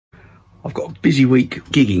I've got a busy week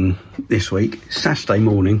gigging this week. Saturday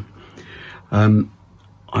morning. I'm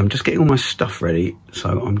just getting all my stuff ready,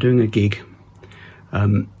 so I'm doing a gig.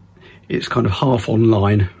 It's kind of half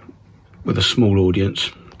online with a small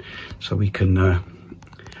audience, so we can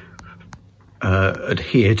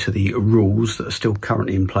adhere to the rules that are still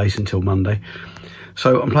currently in place until Monday.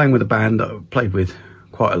 So I'm playing with a band that I've played with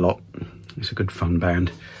quite a lot. It's a good fun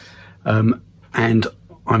band. And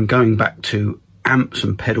I'm going back to amps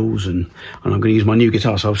and pedals, and I'm going to use my new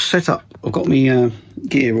guitar. So I've set up, I've got my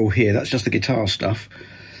gear all here. That's just the guitar stuff.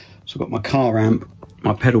 So I've got my Carr Amp,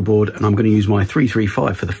 my pedal board, and I'm going to use my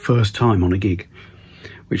 335 for the first time on a gig,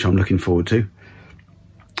 which I'm looking forward to.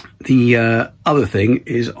 The other thing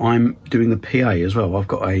is I'm doing the PA as well. I've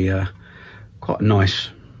got a quite a nice,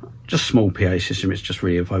 just small PA system. It's just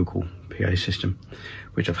really a vocal PA system,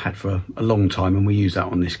 which I've had for a long time, and we use that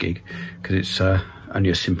on this gig because it's only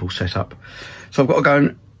a simple setup. So I've got to go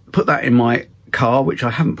and put that in my car, which I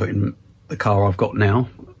haven't put in the car I've got now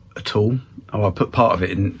at all. Oh, I put part of it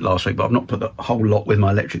in last week, but I've not put the whole lot with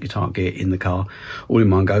my electric guitar gear in the car, all in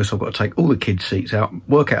one go. So I've got to take all the kids' seats out,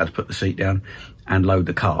 work out how to put the seat down and load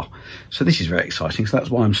the car. So this is very exciting. So that's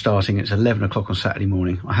why I'm starting. It's 11 o'clock on Saturday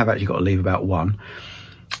morning. I have actually got to leave about 1.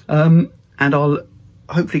 And I'll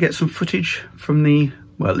hopefully get some footage from the,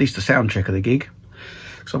 well, at least the sound check of the gig.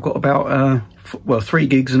 So I've got about, 3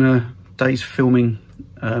 gigs and a day's filming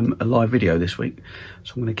a live video this week.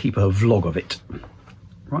 So I'm going to keep a vlog of it.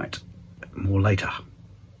 Right, more later.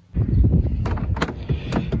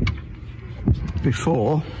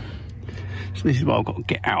 So this is what I've got to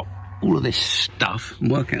get out all of this stuff and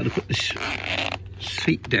work out how to put this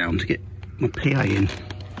seat down to get my PA in.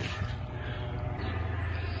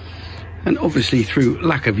 And obviously through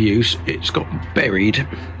lack of use, it's got buried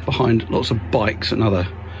behind lots of bikes and other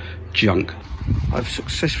junk. I've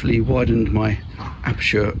successfully widened my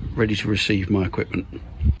aperture, ready to receive my equipment.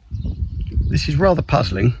 This is rather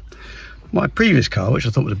puzzling. My previous car, which I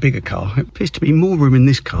thought was a bigger car, it appears to be more room in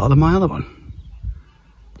this car than my other one.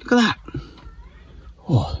 Look at that.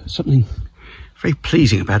 Oh, something very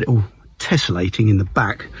pleasing about it all tessellating in the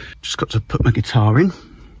back. Just got to put my guitar in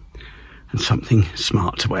and something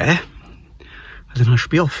smart to wear, and then I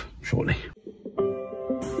should be off shortly.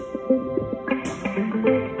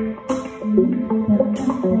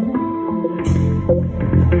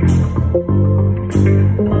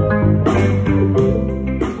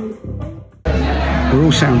 We're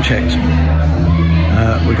all sound checked.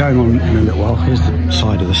 We're going on in a little while. Here's the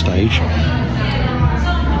side of the stage.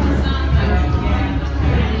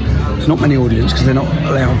 There's not many audience because they're not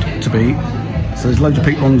allowed to be. So there's loads of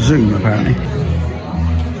people on Zoom apparently.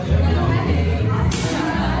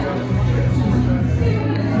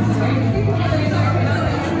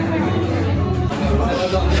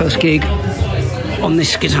 First gig on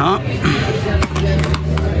this guitar.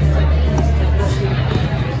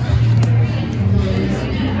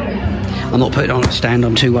 I'm not putting it on a stand,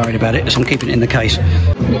 I'm too worried about it, so I'm keeping it in the case.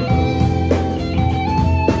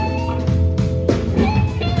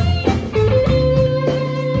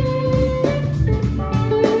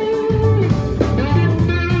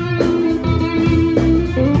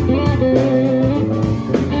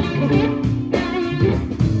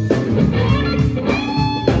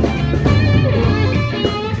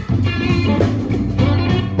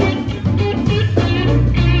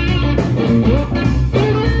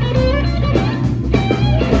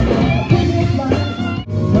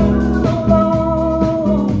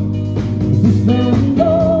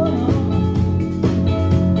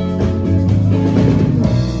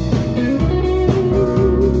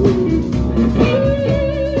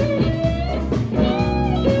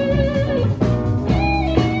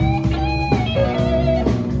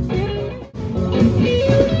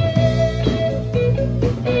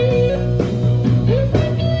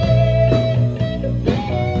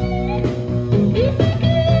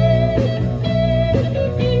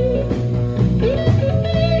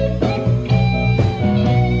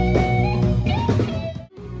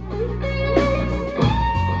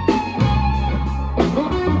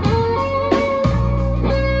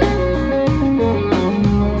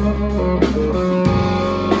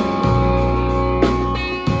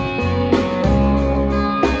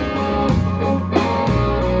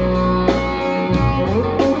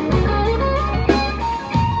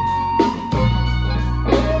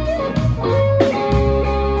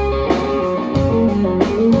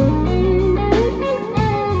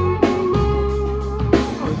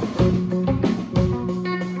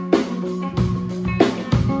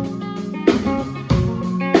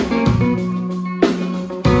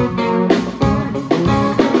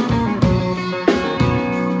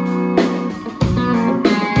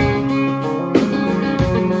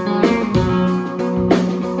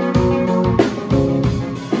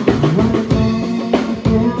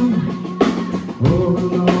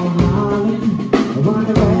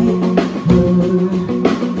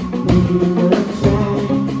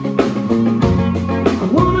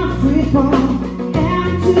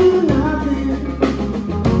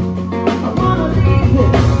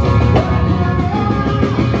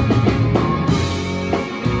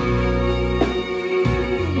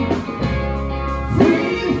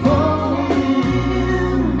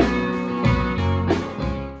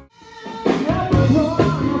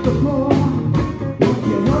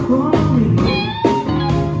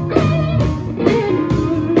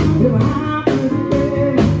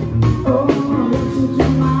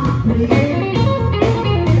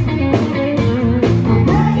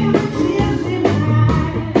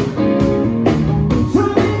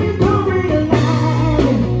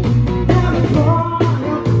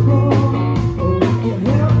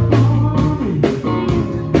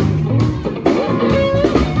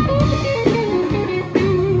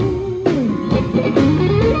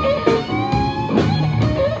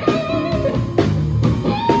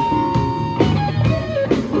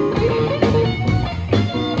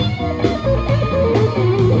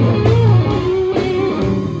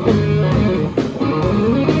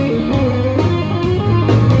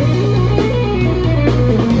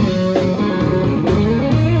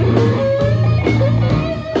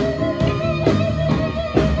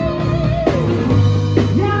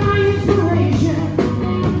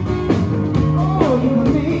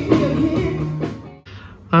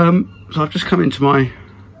 So I've just come into my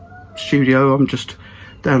studio. I'm just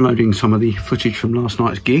downloading some of the footage from last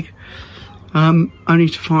night's gig, only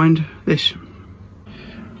to find this.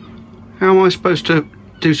 How am I supposed to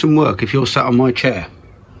do some work if you're sat on my chair?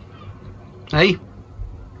 Hey?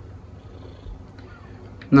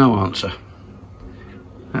 No answer.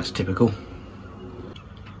 That's typical.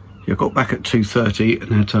 Yeah, I got back at 2:30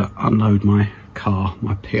 and had to unload my car,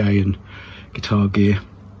 my PA and guitar gear,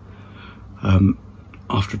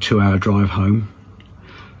 after a 2-hour drive home.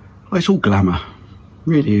 Well, it's all glamour,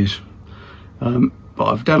 really is. But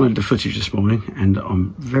I've downloaded the footage this morning and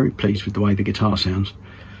I'm very pleased with the way the guitar sounds.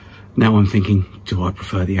 Now I'm thinking, do I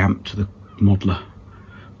prefer the amp to the modeler?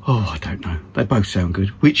 Oh, I don't know. They both sound good.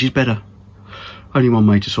 Which is better? Only one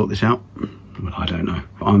way to sort this out. Well, I don't know.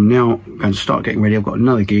 I'm now going to start getting ready. I've got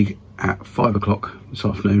another gig at 5 o'clock this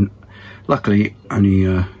afternoon. Luckily,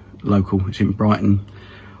 only local. It's in Brighton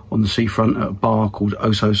on the seafront at a bar called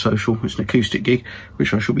Oh So Social. It's an acoustic gig,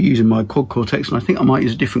 which I shall be using my Quad Cortex, and I think I might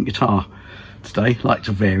use a different guitar today. Like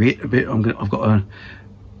to vary it a bit. I've got a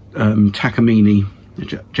Takamine, a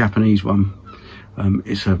Japanese one.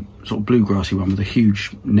 It's a sort of bluegrassy one with a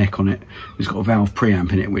huge neck on it. It's got a valve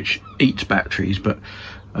preamp in it which eats batteries, but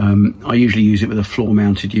I usually use it with a floor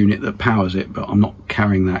mounted unit that powers it, but I'm not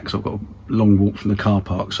carrying that because I've got a long walk from the car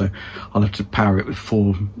park, so I'll have to power it with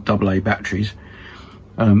 4 AA batteries.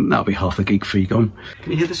 That'll be half the gig fee gone.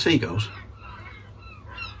 Can you hear the seagulls?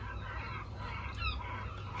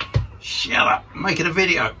 Shut up, I'm making a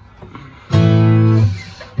video.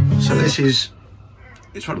 So this is,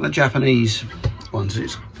 it's one of the Japanese ones. I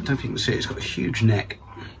don't think you can see it. It's got a huge neck,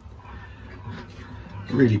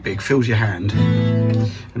 really big, fills your hand,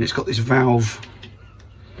 and it's got this valve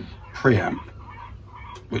preamp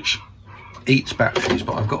which eats batteries,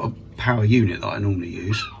 but I've got a power unit that I normally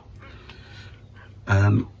use.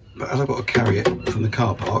 But as I've got to carry it from the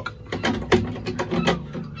car park,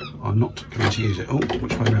 I'm not going to use it. Oh,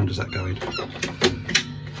 which way around does that go in?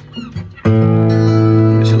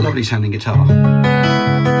 It's a lovely sounding guitar.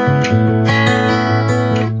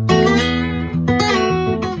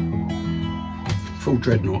 Full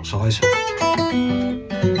dreadnought size.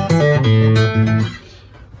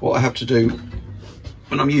 What I have to do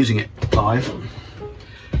when I'm using it live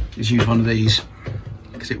is use one of these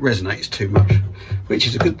because it resonates too much, which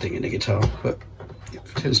is a good thing in a guitar, but it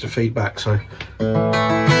tends to feed back, so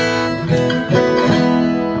that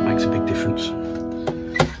makes a big difference.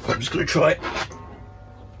 But I'm just going to try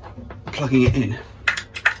plugging it in,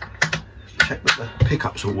 check that the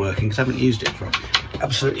pickup's all working because I haven't used it for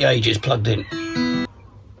absolutely ages plugged in.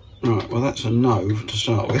 Right, well that's a no to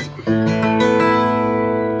start with.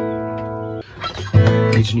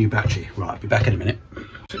 Needs a new battery. Right, I'll be back in a minute.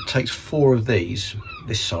 So it takes 4 of these,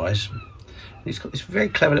 this size. And it's got this very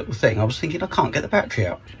clever little thing. I was thinking I can't get the battery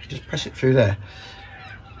out. Just press it through there.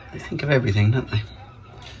 They think of everything, don't they?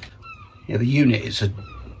 Yeah, the unit is a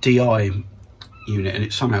DI unit and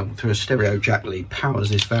it somehow through a stereo jack lead powers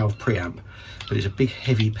this valve preamp, but it's a big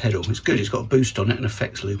heavy pedal. It's good, it's got a boost on it, an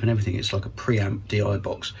effects loop and everything. It's like a preamp DI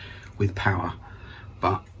box with power,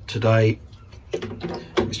 but today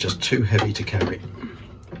it's just too heavy to carry.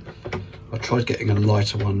 I tried getting a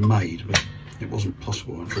lighter one made, but it wasn't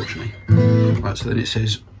possible, unfortunately. Right, so then it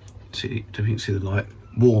says, see, if you can see the light,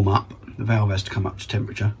 warm up. The valve has to come up to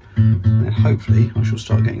temperature, and then hopefully I shall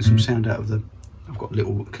start getting some sound out of the, I've got a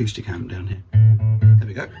little acoustic amp down here. There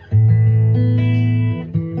we go.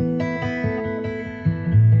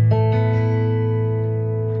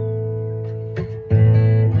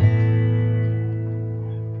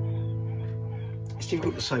 It's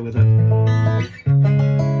difficult to say whether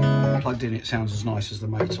plugged in it sounds as nice as the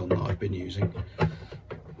Maton that I've been using,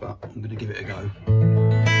 but I'm going to give it a go.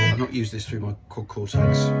 I've not used this through my Quad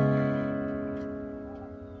Cortex,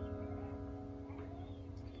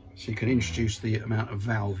 so you can introduce the amount of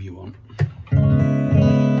valve you want.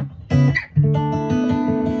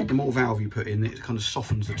 The more valve you put in, it kind of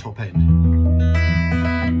softens the top end.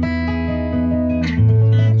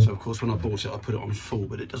 So of course when I bought it I put it on full,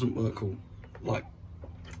 but it doesn't work all like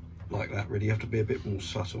that really. You have to be a bit more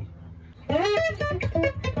subtle.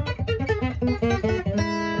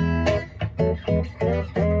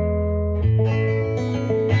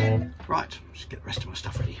 Right, just get the rest of my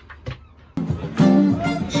stuff ready.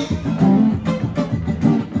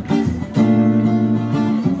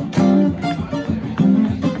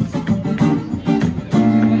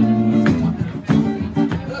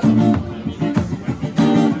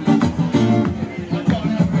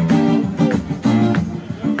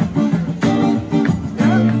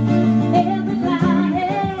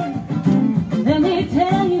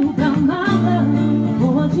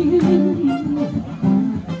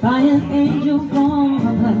 Buying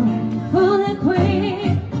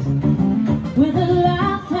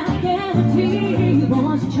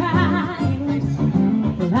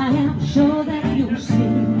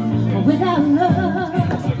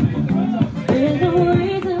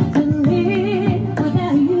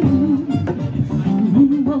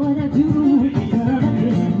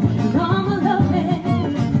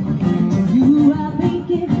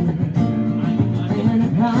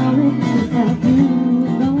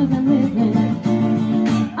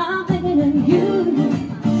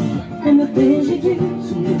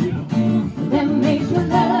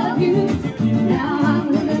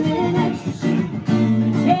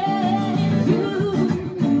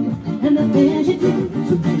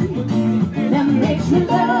makes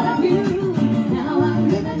me love you. Now I'm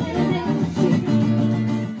living in an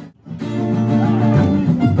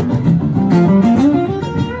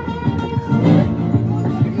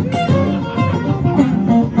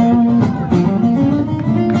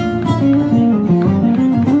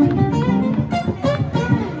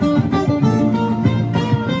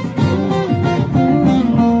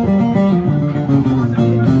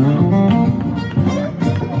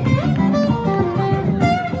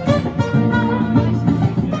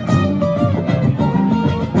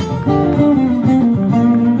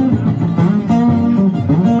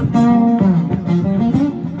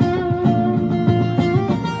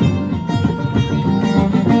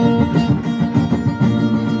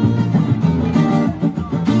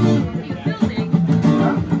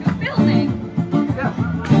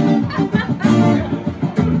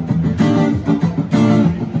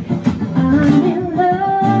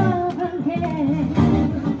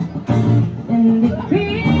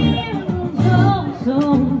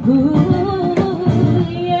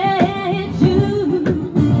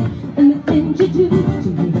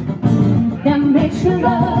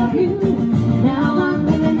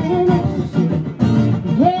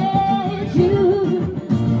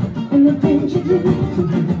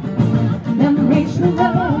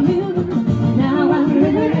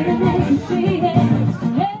ecstasy.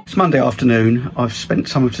 It's Monday afternoon. I've spent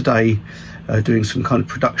some of today doing some kind of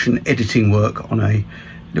production editing work on a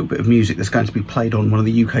little bit of music that's going to be played on one of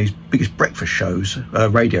the UK's biggest breakfast shows,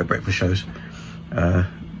 radio breakfast shows, at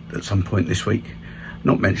some point this week.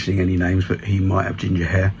 Not mentioning any names, but he might have ginger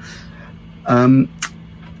hair. And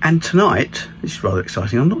tonight, this is rather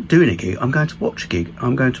exciting, I'm not doing a gig, I'm going to watch a gig.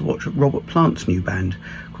 I'm going to watch Robert Plant's new band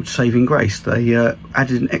called Saving Grace. They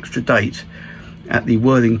added an extra date at the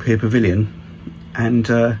Worthing Pier Pavilion, and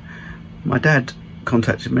my dad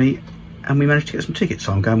contacted me and we managed to get some tickets,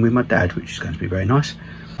 so I'm going with my dad, which is going to be very nice.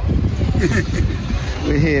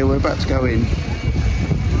 We're here, we're about to go in.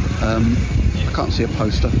 I can't see a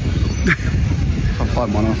poster. If I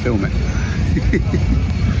find one, I'll film it.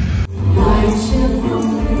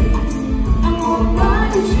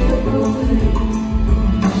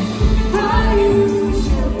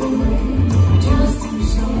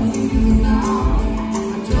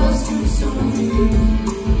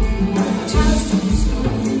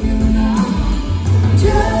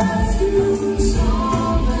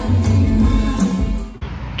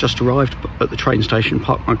 Just arrived at the train station,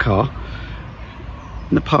 parked my car.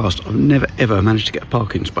 In the past, I've never ever managed to get a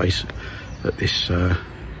parking space at this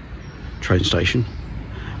train station.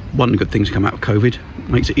 One good thing's come out of COVID,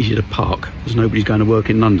 makes it easier to park, as nobody's going to work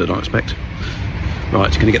in London, I expect. Right,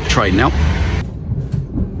 it's going to get the train now.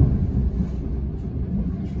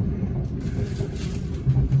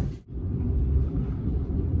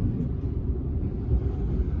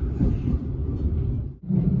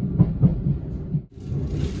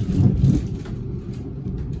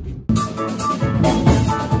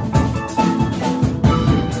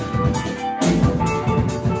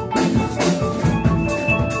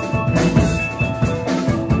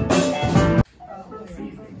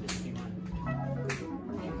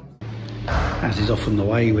 As is often the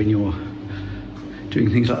way when you're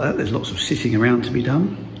doing things like that, there's lots of sitting around to be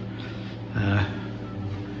done.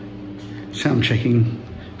 Sound checking.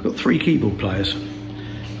 We've got 3 keyboard players,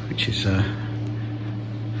 which is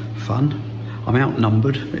fun. I'm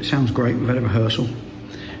outnumbered. It sounds great. We've had a rehearsal,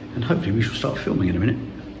 and hopefully we shall start filming in a minute.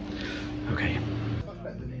 Okay.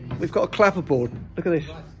 We've got a clapperboard. Look at this.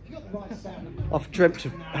 I've dreamt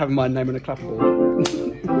of having my name on a clapperboard.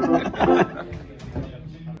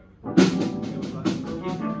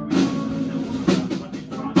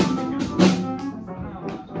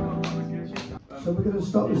 So we're going to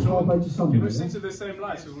start this halfway to somewhere. We'll stick to the same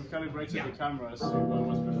light, so we've calibrated the camera as one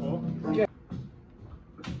was before. Yeah.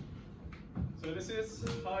 So this is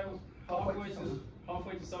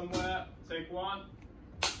halfway to somewhere. Take 1.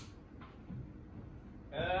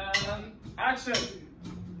 And action!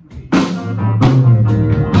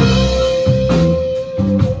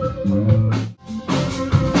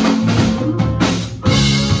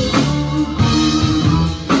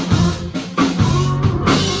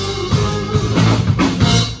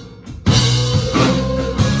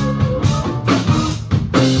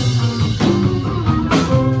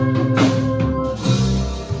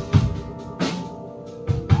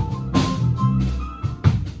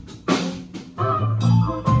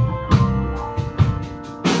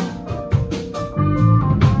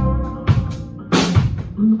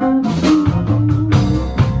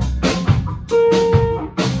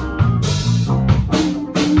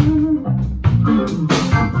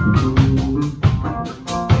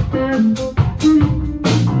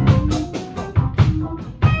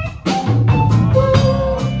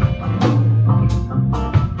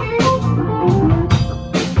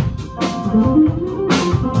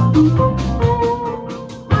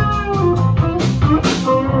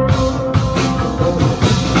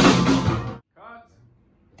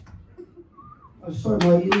 I'm sorry,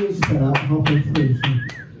 my ears fell out halfway through. So.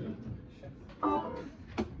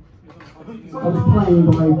 I was playing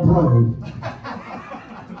by Bro.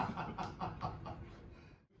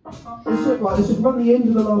 Let's just run the end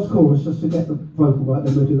of the last chorus just to get the vocal right,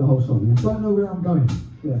 then we'll do the whole song. Yeah? Don't know where I'm going.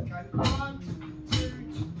 Yeah.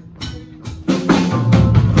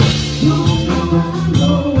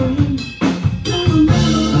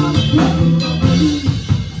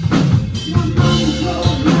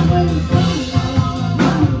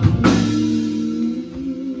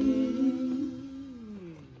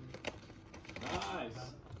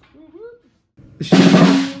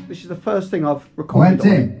 This is the first thing I've recorded. On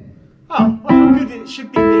it. Oh, well, good. It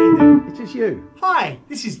should be me then. It is you. Hi,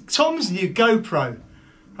 this is Tom's new GoPro,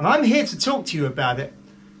 and I'm here to talk to you about it.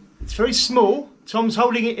 It's very small. Tom's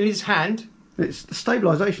holding it in his hand. It's the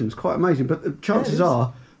stabilisation is quite amazing, but the chances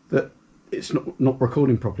are that it's not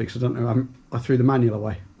recording properly because I don't know. I threw the manual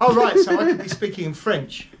away. Oh right, so I could be speaking in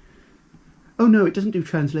French. Oh no, it doesn't do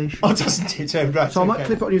translation. Oh, doesn't it? Oh, right, so I might okay.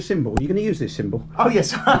 clip it on your cymbal. Are you going to use this cymbal? Oh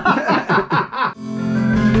yes.